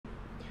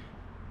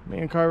Me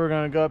and Carver are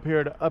going to go up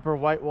here to Upper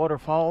Whitewater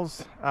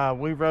Falls.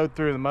 We rode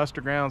through the muster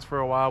grounds for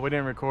a while. We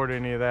didn't record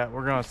any of that.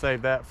 We're going to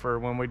save that for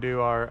when we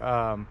do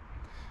our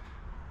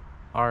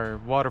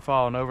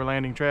waterfall and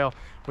overlanding trail.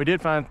 We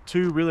did find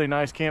two really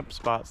nice camp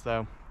spots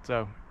though.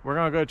 So we're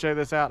going to go check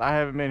this out. I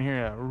haven't been here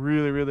in a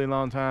really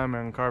long time,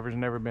 and Carver's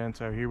never been,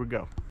 so here we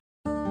go.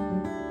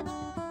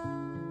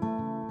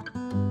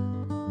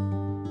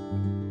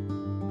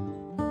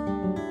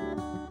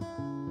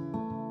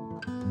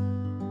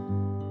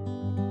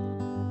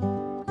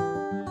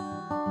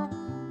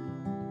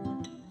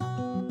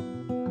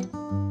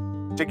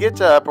 To get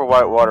to Upper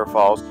Whitewater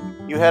Falls,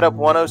 you head up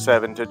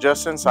 107 to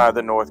just inside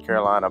the North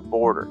Carolina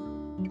border.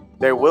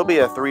 There will be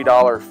a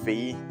 $3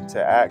 fee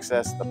to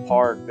access the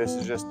park. This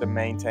is just to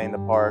maintain the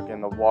park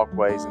and the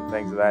walkways and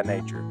things of that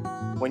nature.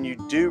 When you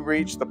do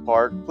reach the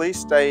park, please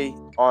stay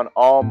on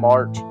all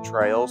marked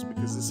trails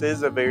because this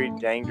is a very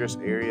dangerous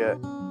area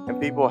and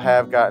people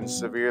have gotten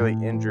severely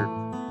injured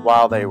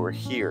while they were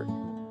here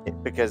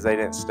because they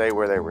didn't stay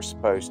where they were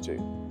supposed to.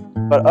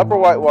 But Upper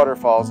Whitewater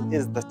Falls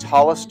is the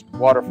tallest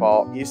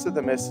waterfall east of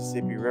the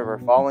Mississippi River,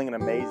 falling an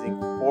amazing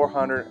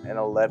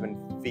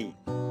 411 feet.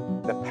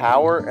 The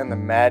power and the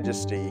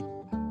majesty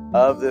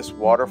of this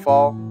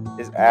waterfall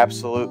is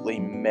absolutely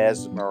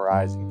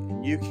mesmerizing,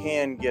 and you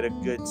can get a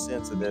good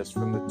sense of this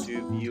from the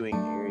two viewing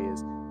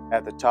areas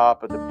at the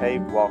top of the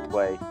paved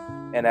walkway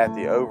and at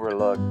the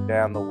overlook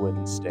down the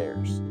wooden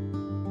stairs.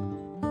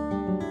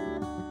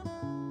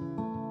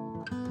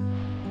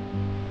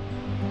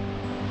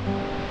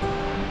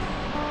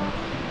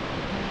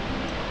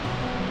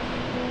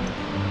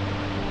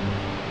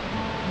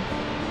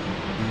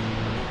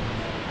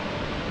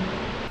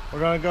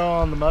 We're going to go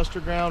on the muster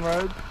ground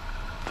road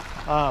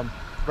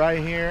right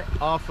here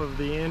off of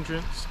the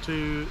entrance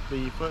to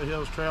the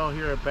Foothills Trail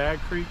here at Bag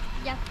Creek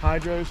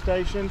Hydro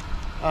Station.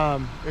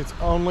 It's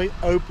only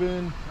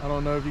open, I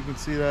don't know if you can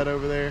see that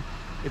over there,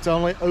 it's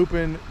only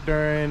open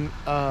during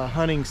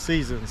hunting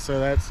season. So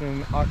that's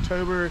in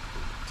October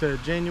to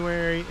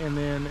January and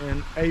then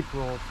in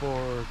April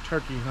for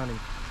turkey hunting.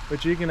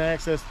 But you can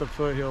access the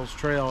Foothills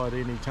Trail at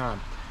any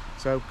time.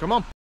 So come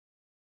on.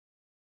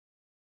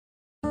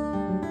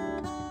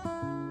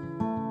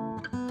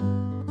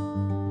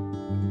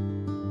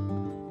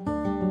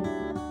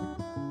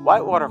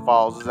 Whitewater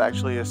Falls is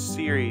actually a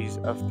series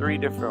of 3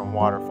 different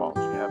waterfalls.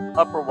 You have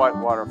Upper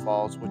Whitewater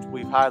Falls, which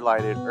we've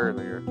highlighted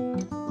earlier,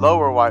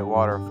 Lower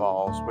Whitewater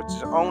Falls, which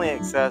is only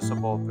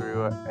accessible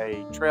through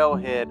a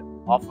trailhead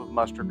off of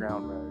Muster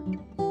Ground Road,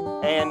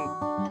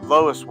 and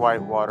Lowest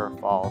Whitewater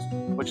Falls,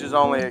 which is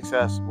only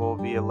accessible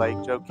via Lake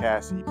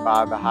Jocassee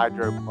by the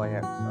hydro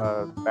plant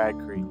of Bag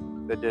Creek,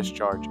 the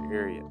discharge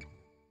area.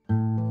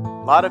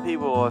 A lot of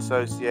people will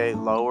associate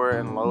Lower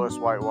and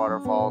Lowest Whitewater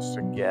Falls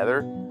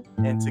together,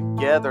 and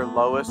together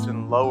Lowest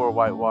and Lower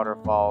Whitewater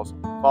Falls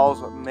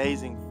falls an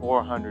amazing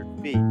 400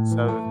 feet.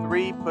 So the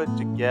 3 put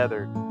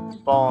together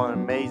fall an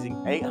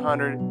amazing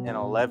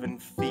 811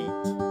 feet.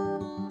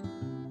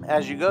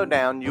 As you go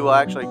down, you will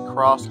actually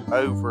cross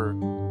over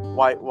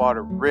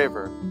Whitewater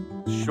River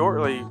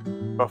shortly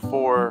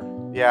before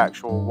the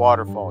actual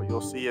waterfall.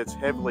 You'll see it's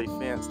heavily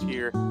fenced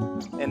here,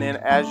 and then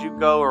as you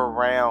go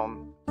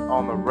around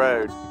on the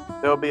road,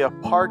 there'll be a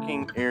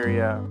parking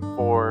area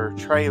for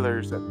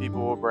trailers that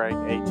people will bring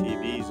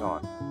ATVs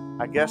on.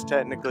 I guess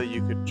technically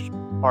you could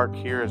park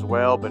here as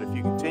well, but if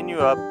you continue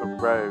up the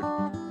road,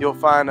 you'll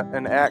find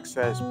an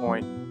access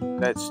point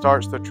that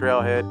starts the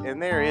trailhead,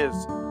 and there is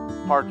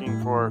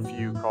parking for a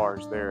few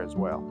cars there as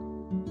well.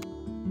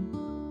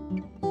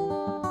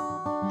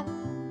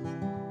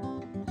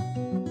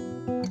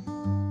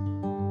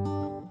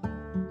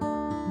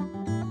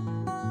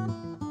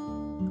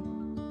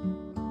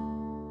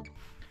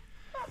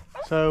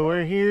 So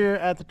we're here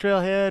at the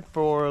trailhead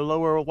for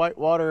Lower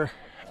Whitewater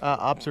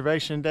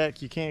observation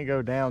deck. You can't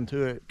go down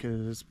to it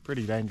because it's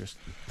pretty dangerous.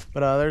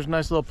 But there's a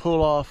nice little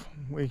pull off.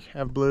 We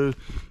have blue.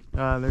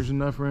 There's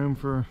enough room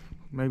for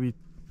maybe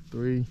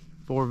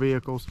 3-4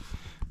 vehicles.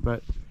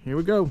 But here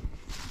we go.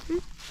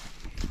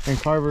 And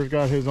Carver's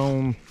got his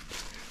own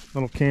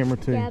little camera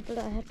too. Yeah, but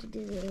I have to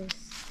do this.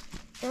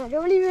 I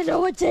don't even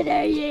know what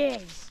today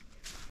is.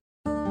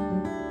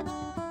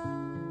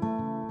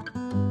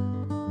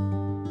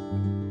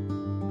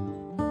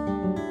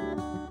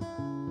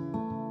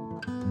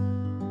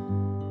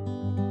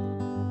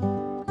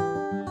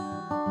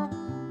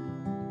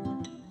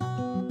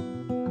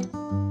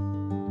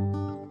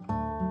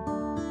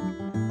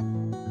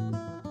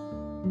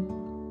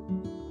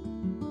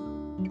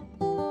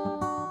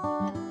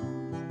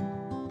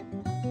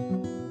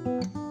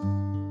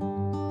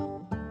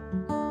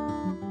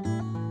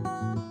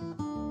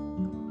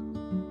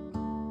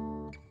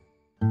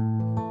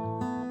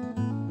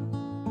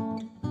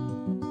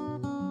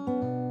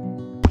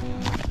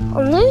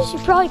 On this, you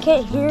probably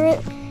can't hear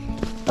it,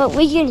 but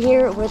we can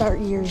hear it with our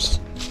ears.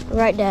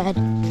 Right, Dad?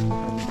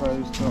 As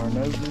opposed to our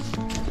noses.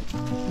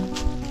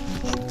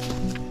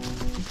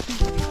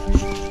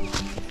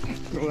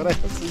 What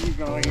else are you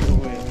going here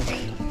with?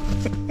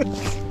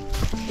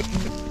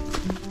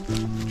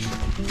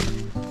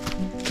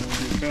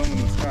 filming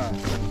the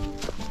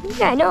sky.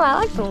 Yeah, I know, I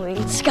like filming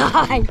the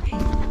sky.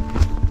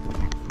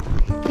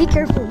 Be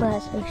careful,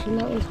 last section,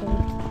 that was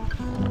funny.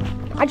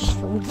 I just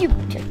filmed you.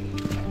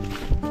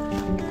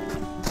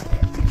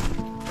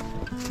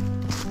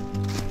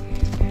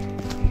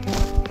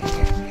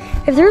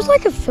 If there's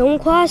like a film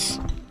class,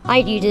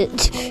 I'd eat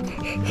it.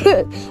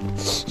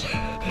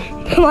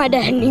 My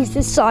dad needs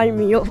to sign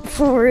me up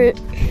for it.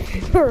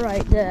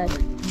 Alright, Dad.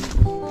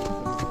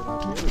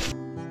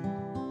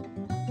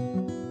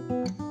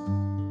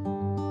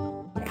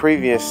 The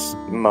previous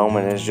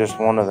moment is just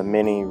one of the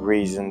many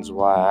reasons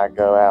why I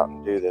go out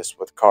and do this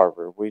with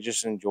Carver. We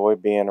just enjoy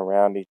being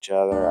around each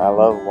other. I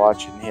love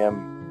watching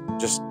him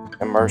just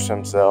immerse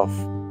himself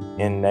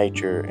in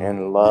nature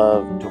and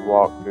love to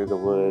walk through the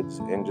woods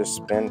and just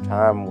spend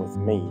time with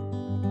me.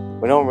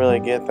 We don't really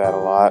get that a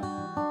lot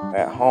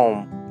at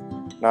home.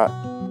 Not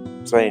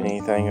saying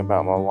anything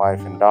about my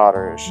wife and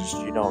daughter, it's just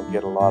you don't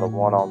get a lot of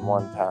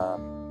one-on-one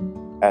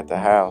time at the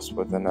house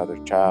with another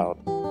child.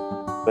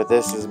 But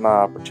this is my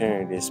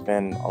opportunity to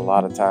spend a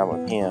lot of time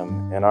with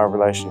him, and our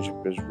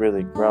relationship has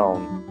really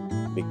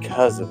grown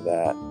because of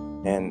that,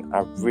 and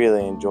I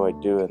really enjoy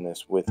doing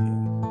this with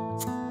him.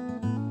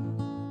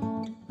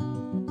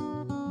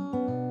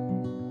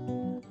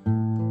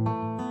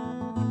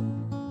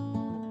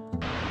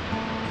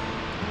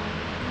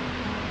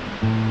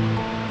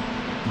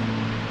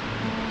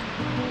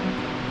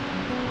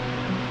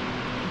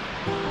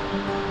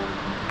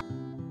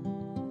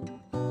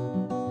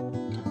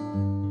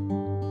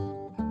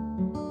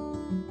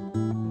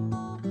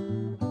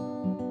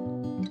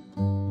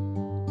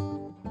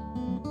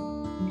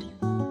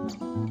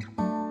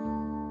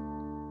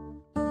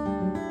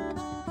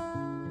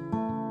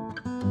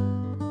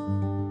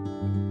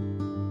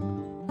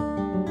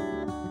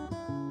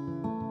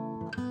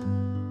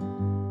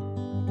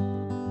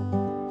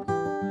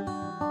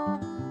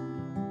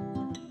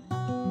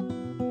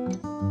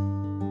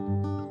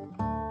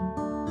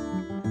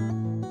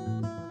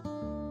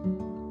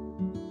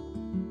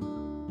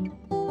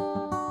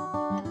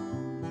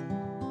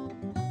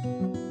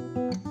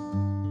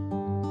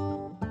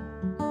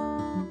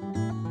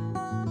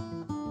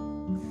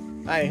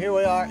 Alright, here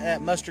we are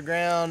at Mustard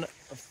Ground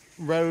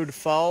Road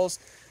Falls.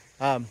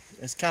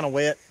 It's kind of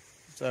wet,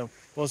 so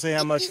we'll see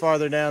how much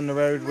farther down the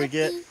road we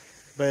get.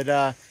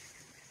 But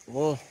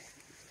we'll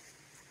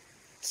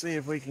see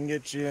if we can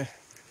get you.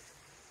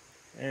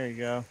 There you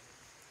go.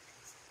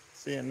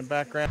 See it in the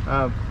background.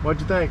 What'd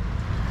you think?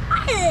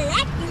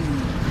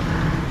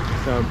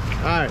 So,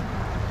 alright,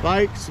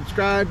 like,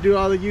 subscribe, do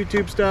all the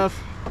YouTube stuff.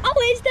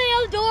 Always stay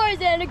outdoors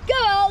and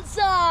go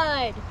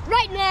outside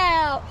right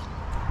now,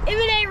 if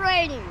it ain't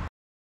raining.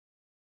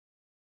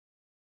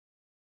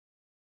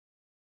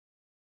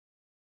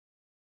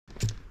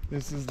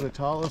 This is the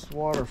tallest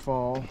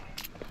waterfall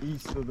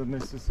east of the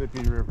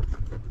Mississippi River.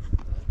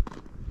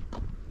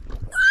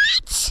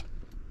 What?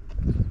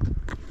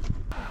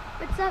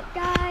 What's up,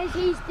 guys?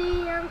 He's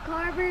D. I'm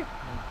Carver.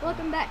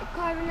 Welcome back to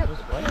Carving Up.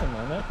 Just wait a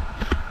minute.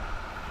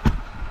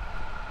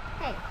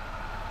 Hey,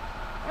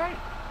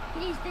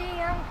 he's D.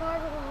 I'm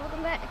Carver.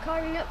 Welcome back to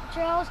Carving Up the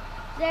Trails.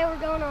 Today we're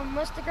going on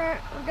Mustard Ground.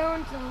 We're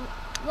going to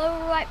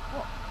Lower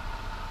Whitewater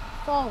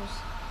Falls.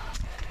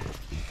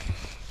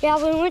 Yeah,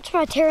 we went to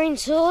my terrain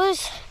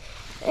soils.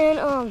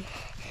 And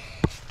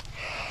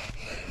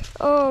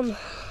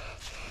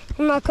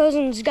my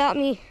cousins got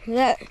me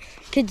that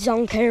kids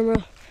on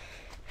camera.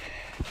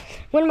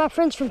 One of my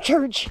friends from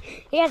church,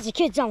 he has the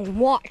kids on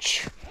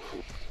watch.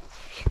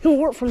 He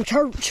worked from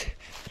church.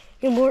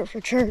 He worked for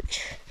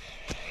church.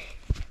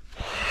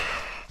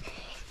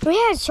 We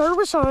had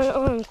service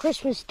on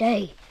Christmas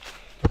Day.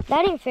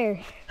 That ain't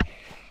fair.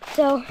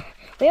 So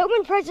we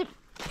opened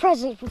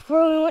presents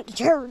before we went to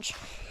church.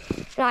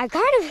 And I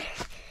kind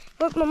of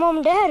woke my mom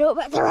and dad up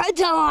at the right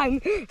time.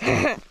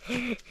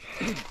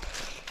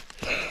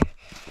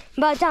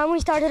 By the time we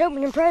started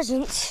opening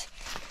presents,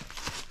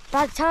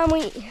 by the time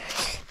we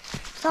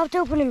stopped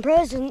opening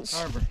presents.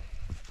 Carver,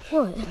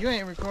 what? You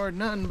ain't recording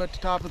nothing but the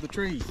top of the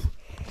trees.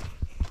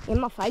 In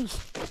my face.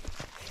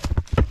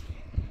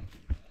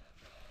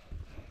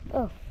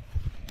 Oh.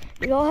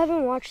 Y'all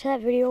haven't watched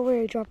that video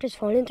where he dropped his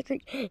phone in the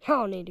creek?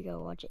 Y'all need to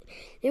go watch it.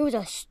 It was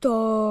a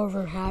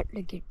starver hat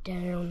to get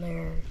down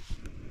there.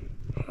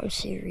 I'm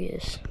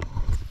serious.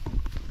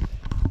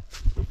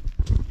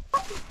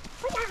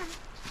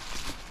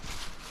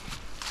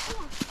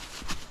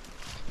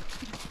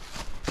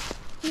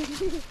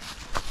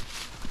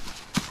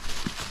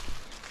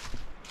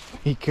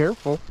 Be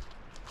careful.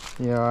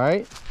 You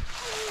alright?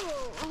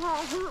 Oh,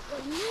 that hurt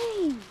my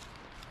knee.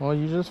 Well,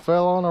 you just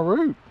fell on a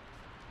root.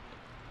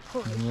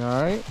 You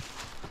alright?